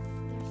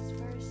there's this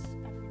verse,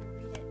 I'm gonna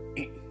read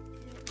it.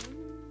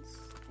 Romans,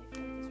 I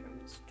feel like it's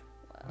Romans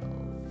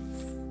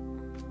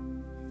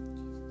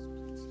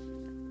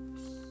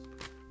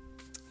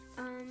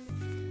 12.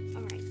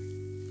 Alright.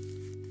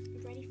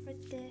 Ready for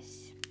this?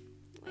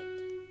 Wait.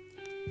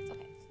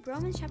 Okay.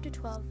 Romans chapter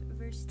 12,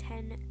 verse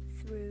 10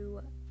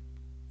 through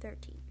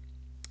 13.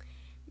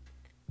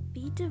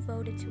 Be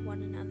devoted to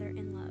one another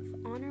in love.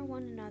 Honor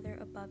one another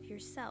above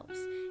yourselves.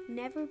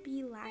 Never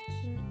be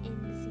lacking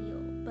in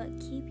zeal, but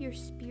keep your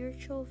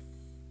spiritual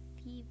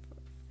fever,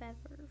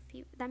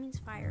 that means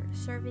fire,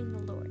 serving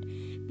the Lord.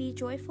 Be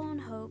joyful in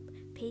hope,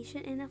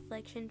 patient in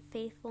affliction,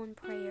 faithful in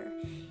prayer.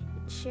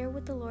 share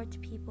with the Lord's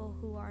people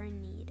who are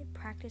in need,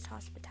 practice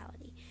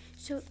hospitality.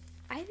 So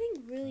I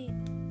think really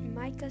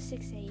Micah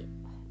 6:8.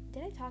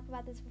 Did I talk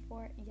about this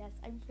before? Yes,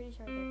 I'm pretty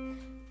sure I did.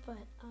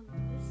 But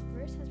this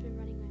verse has been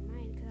running my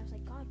mind because I was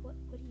like, God, what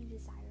do you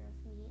desire of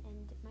me?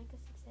 And Micah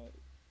 6:8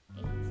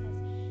 says,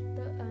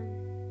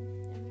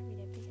 I'm gonna read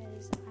it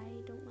because I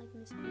don't like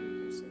misquoting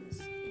verses,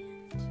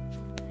 and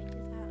I do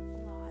that a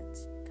lot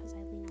because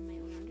I lean on my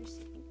own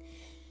understanding.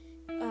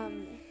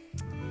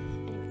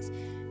 Anyways,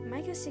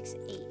 Micah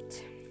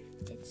 6:8.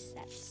 It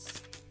says.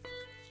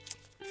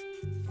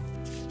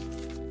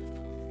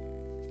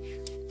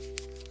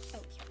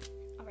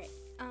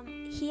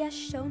 He has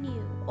shown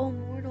you, O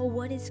mortal,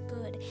 what is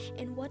good,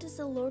 and what does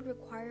the Lord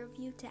require of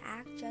you? To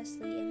act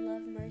justly and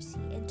love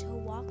mercy, and to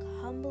walk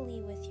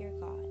humbly with your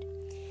God.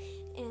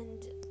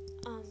 And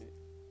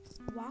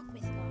walk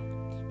with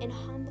God, and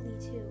humbly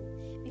too,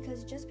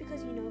 because just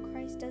because you know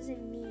Christ doesn't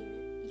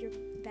mean you're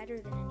better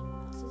than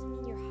anyone else, doesn't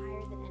mean you're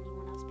higher than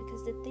anyone else,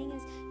 because the thing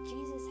is,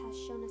 Jesus has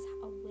shown us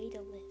a way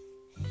to live,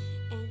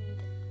 and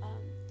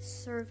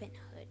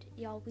servanthood.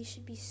 Y'all, we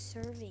should be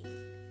serving,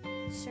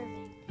 and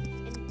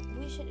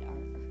we should, our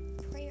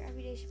prayer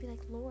every day should be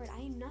like, Lord,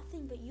 I am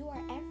nothing, but you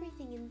are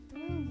everything, and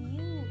through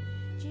you,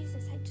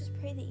 Jesus, I just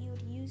pray that you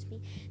would use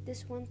me.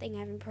 This one thing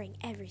I've been praying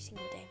every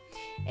single day.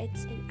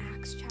 It's in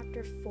Acts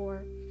chapter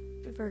 4,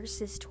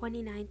 verses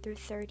 29 through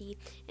 30.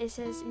 It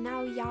says,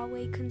 Now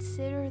Yahweh,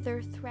 consider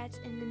their threats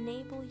and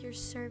enable your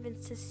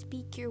servants to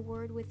speak your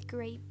word with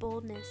great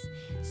boldness.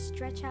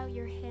 Stretch out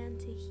your hand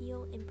to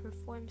heal and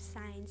perform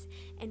signs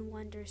and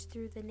wonders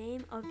through the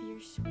name of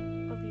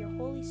your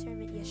holy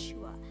servant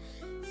Yeshua.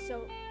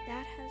 So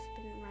that has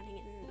been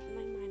running in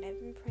my mind. I've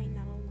been praying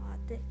that a lot,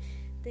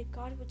 that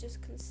God would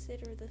just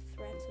consider the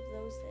threats of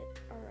those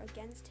that are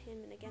against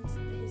him and against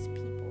his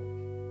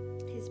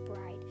people, his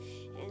bride,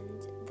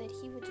 and that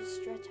he would just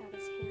stretch out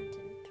his hand,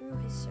 and through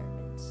his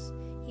servants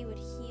he would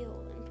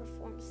heal and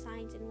perform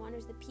signs and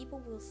wonders. The people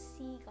will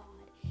see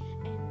God.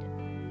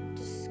 And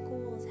just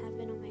schools have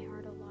been on my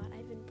heart a lot.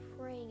 I've been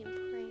praying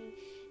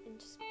and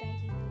just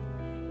begging the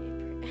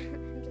Lord.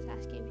 I'm just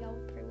asking if y'all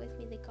would pray with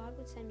me that God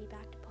would send me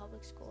back to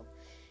public school,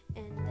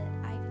 and that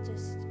I could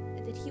just,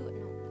 that he would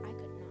know, I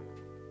could know,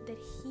 that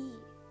he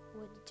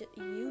would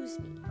use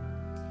me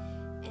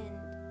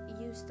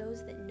and use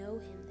those that know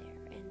him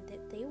there, and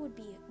that there would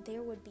be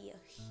a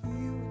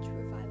huge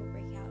revival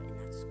breakout in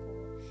that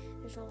school.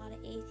 There's a lot of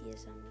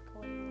atheism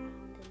going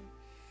around,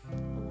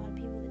 and a lot of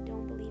people that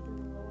don't believe in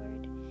the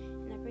Lord,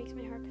 and that breaks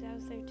my heart because I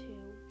was there too.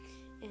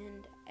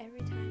 And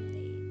every time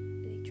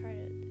they try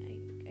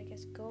to, I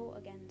guess, go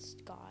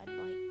against God,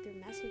 like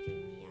through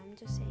messaging me, I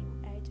just say,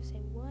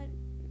 why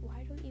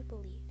don't you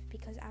believe?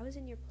 Because I was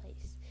in your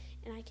place,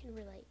 and I can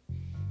relate.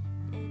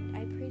 And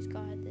I praise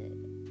God that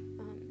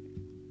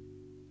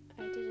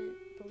I didn't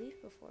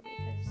believe before,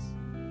 because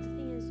the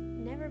thing is,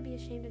 never be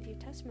ashamed of your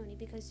testimony,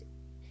 because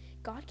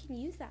God can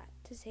use that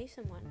to save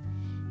someone.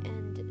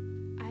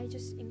 And I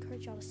just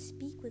encourage y'all to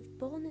speak with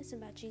boldness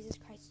about Jesus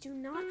Christ. Do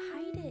not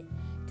hide it.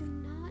 Do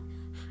not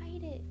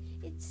hide it.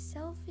 It's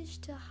selfish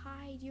to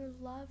hide your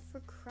love for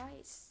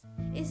Christ.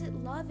 Is it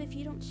love if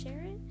you don't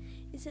share it?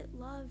 Is it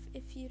love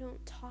if you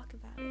don't talk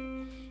about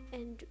it?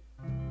 And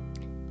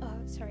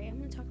I'm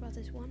going to talk about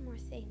this one more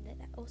thing that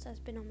also has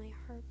been on my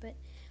heart, but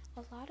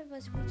a lot of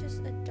us, we just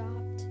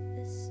adopt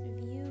this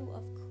view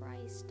of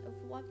Christ, of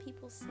what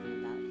people say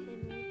about him,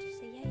 and we just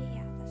say,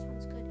 yeah, that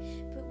sounds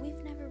good, but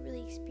we've never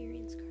really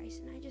experienced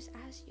Christ. And I just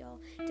ask y'all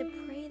to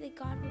pray that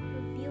God would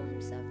reveal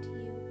himself to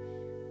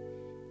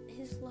you,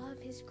 his love,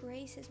 his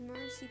grace, his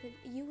mercy, that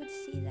you would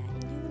see that,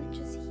 and you wouldn't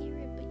just hear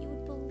it, but you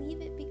would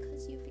believe it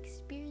because you've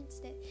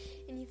experienced it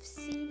and you've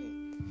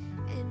seen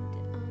it.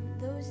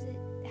 And those that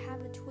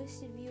have a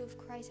twisted view of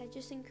Christ, I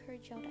just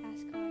encourage y'all to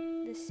ask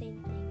God the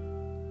same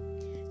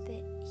thing,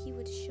 that he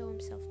would show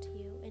himself to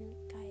you. And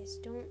guys,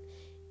 don't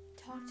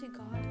talk to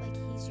God like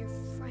he's your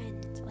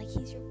friend, like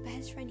he's your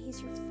best friend, he's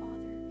your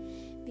father,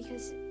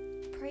 because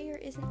prayer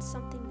isn't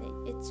something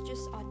that it's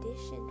just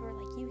auditioned, or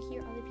like you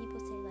hear other people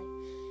say, like,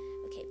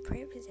 okay,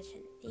 prayer position,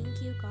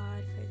 thank you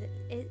God for the,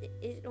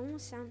 it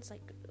almost sounds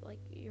like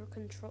you're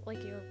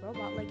like you're a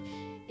robot, like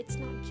it's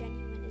not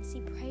genuine. And see,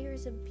 prayer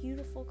is a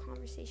beautiful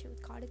conversation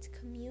with God. It's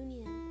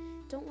communion.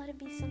 Don't let it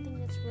be something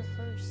that's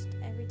rehearsed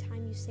every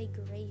time you say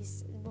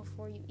grace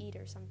before you eat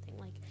or something.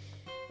 Like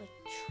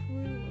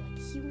true, like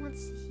he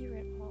wants to hear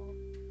it all,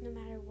 no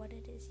matter what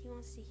it is. He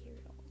wants to hear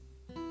it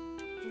all.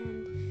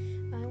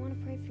 And I want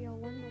to pray for y'all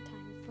one more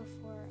time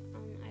before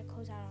I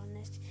close out on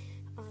this.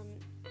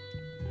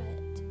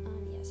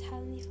 Yes,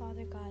 Heavenly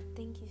Father God,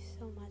 thank you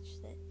so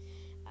much that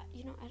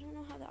I don't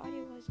know how the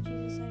audio was,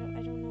 Jesus.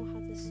 I don't know how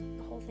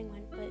the whole thing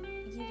went, but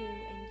you do,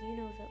 and you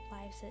know the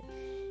lives that,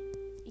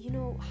 you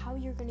know how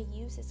you're going to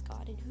use this,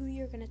 God, and who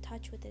you're going to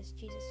touch with this,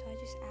 Jesus. So I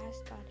just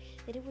ask, God,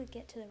 that it would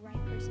get to the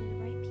right person,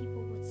 the right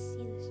people would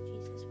see this,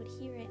 Jesus, would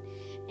hear it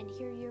and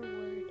hear your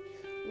word,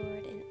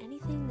 Lord. And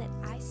anything that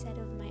I said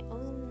of my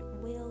own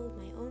will,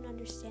 my own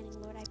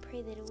understanding, Lord, I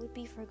pray that it would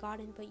be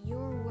forgotten, but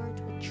your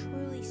words would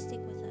truly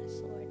stick with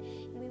us, Lord,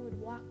 and we would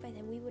walk by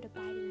them, we would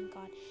abide in them,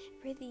 God.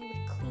 pray that you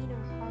would clean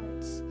our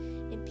hearts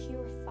and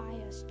purify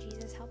us,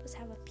 Jesus. Help us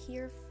have a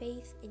pure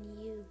faith in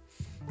you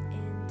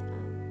and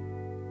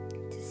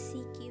to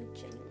seek you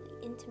genuinely,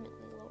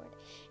 intimately, Lord.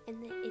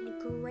 And that in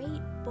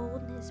great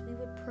boldness we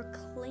would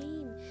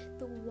proclaim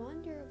the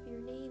wonder of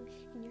your name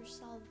and your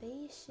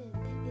salvation.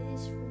 That it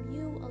is from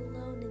you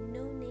alone and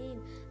no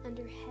name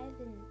under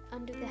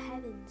the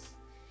heavens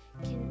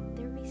can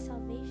there be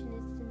salvation.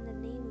 It's in the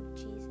name of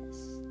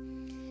Jesus.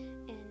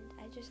 And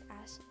I just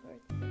ask,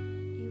 Lord, that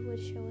you would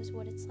show us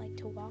what it's like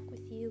to walk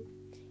with you.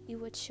 You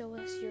would show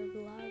us your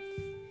love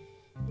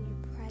and your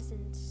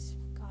presence,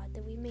 God,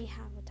 that we may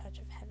have a touch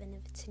of heaven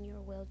if it's in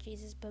your will,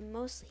 Jesus. But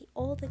mostly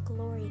all the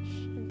glory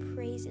and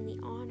praise and the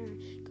honor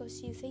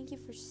goes to you. Thank you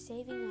for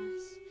saving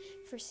us,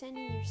 for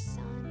sending your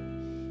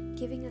Son,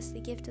 giving us the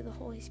gift of the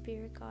Holy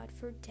Spirit, God,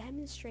 for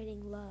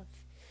demonstrating love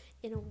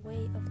in a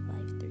way of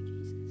life through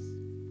Jesus.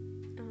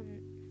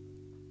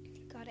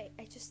 God,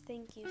 I just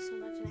thank you so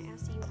much, and I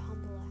ask that you would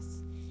humble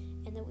us,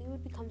 and that we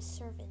would become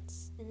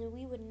servants, and that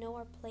we would know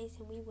our place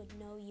and we would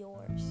know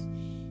yours,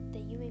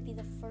 that you may be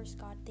the first,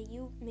 God, that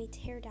you may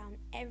tear down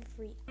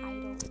every idol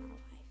in our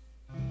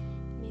life.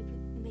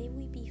 May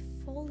we be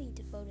fully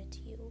devoted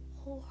to you,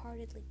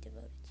 wholeheartedly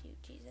devoted to you,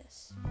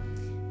 Jesus,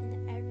 and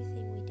that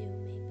everything we do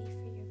may be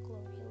for your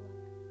glory alone.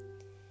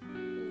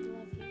 We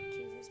love you,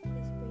 Jesus.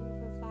 Please bring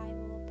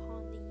revival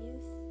upon the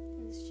youth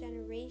in this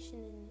generation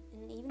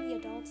and even the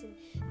adults, and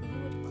that you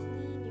would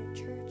clean your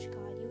church,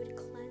 God. You would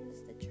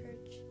cleanse the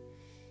church,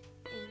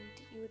 and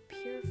you would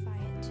purify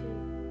it too,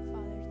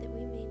 Father, that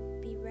we may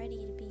be ready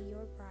to be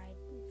your bride,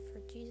 for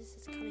Jesus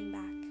is coming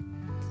back.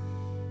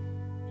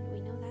 And we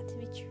know that to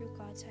be true,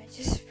 God. So I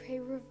just pray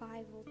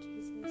revival,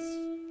 Jesus,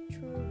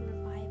 true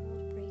revival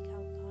to break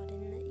out, God,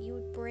 and that you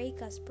would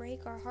break us,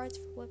 break our hearts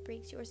for what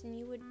breaks yours, and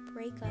you would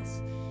break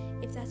us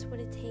if that's what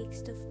it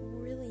takes to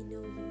really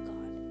know you, God.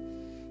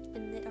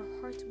 And that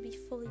our hearts would be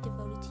fully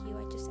devoted to you.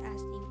 I just ask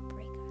that you would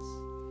break us.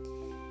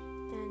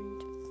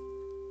 And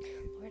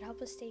Lord, help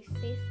us stay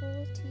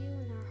faithful to you,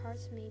 and our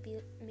hearts may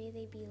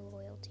they be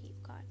loyal to you,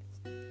 God.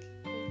 We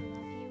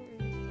love you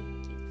and we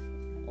thank you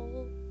for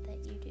all that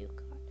you do,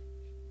 God.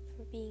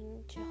 For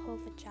being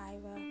Jehovah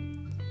Jireh,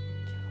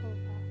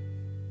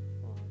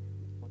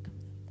 what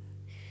comes out of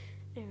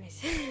that? Anyways,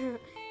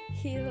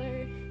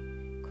 healer,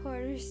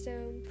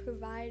 cornerstone,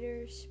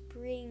 provider,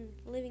 spring,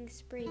 living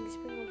spring of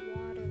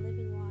water,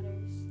 living waters,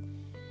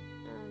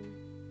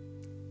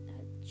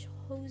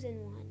 chosen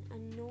one,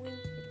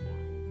 anointed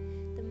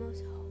one, the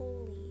most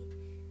holy.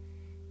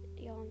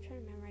 Y'all, I'm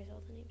trying to memorize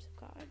all the names of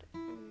God.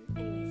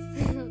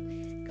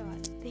 Anyways,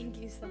 God, thank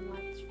you so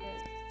much for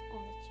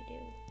all that you do.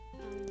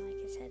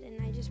 Like I said, and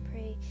I just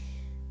pray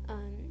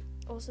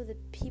also the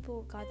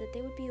people, God, that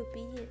they would be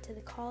obedient to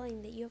the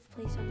calling that you have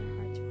placed on their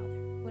hearts,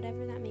 Father.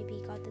 Whatever that may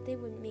be, God, that they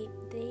may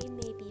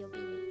be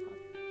obedient,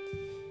 Father.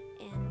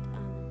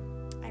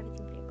 And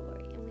everything for your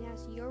glory. And we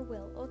ask your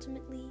will,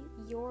 ultimately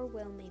your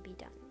will may be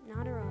done.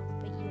 Not our own,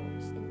 but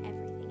yours in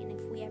everything. And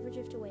if we ever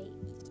drift away,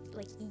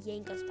 like,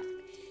 yank us back.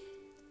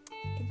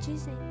 In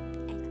Jesus'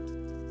 name,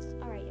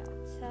 amen. Alright,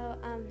 y'all. So,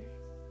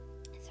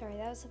 sorry,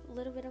 that was a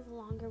little bit of a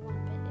longer one,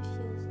 but if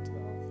you listen to the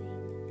whole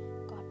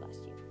thing, God bless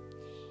you.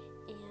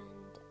 And,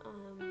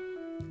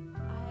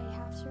 I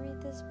have to read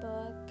this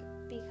book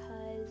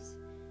because,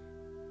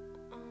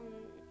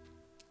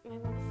 my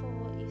wonderful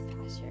youth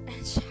pastor,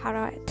 and shout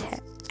out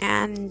to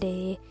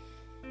Andy.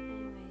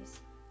 Anyways,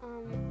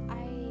 I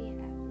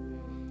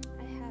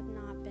have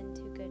not been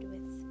too good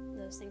with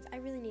those things. I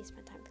really need to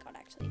spend time with God,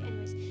 actually.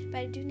 Anyways, but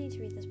I do need to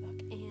read this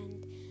book,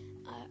 and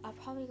I'll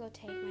probably go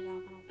take my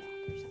dog on a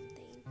walk or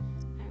something.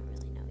 I don't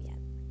really know yet.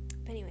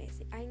 But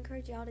anyways, I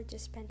encourage y'all to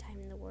just spend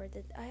time in the Word.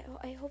 That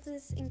I hope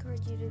this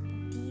encouraged you to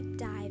deep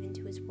dive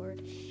into His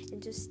Word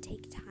and just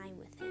take time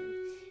with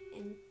Him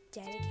and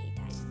dedicate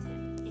time with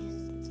Him.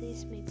 And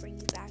this may bring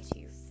you back to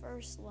your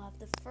first love,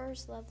 the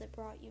first love that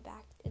brought you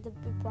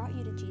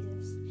to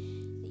Jesus,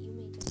 that you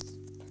may just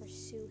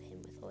pursue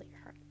Him with all your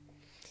heart.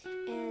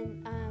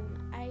 And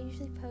I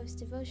usually post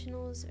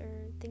devotionals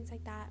or things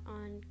like that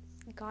on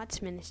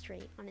God's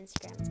Ministry on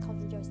Instagram. It's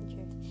called Rejoice in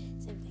Truth,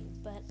 same thing.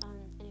 But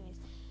anyways,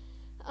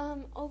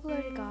 all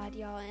glory to God,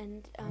 y'all.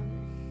 And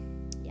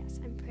yes,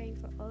 I'm praying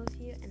for all of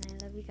you, and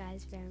I love you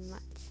guys very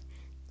much.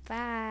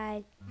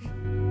 Bye.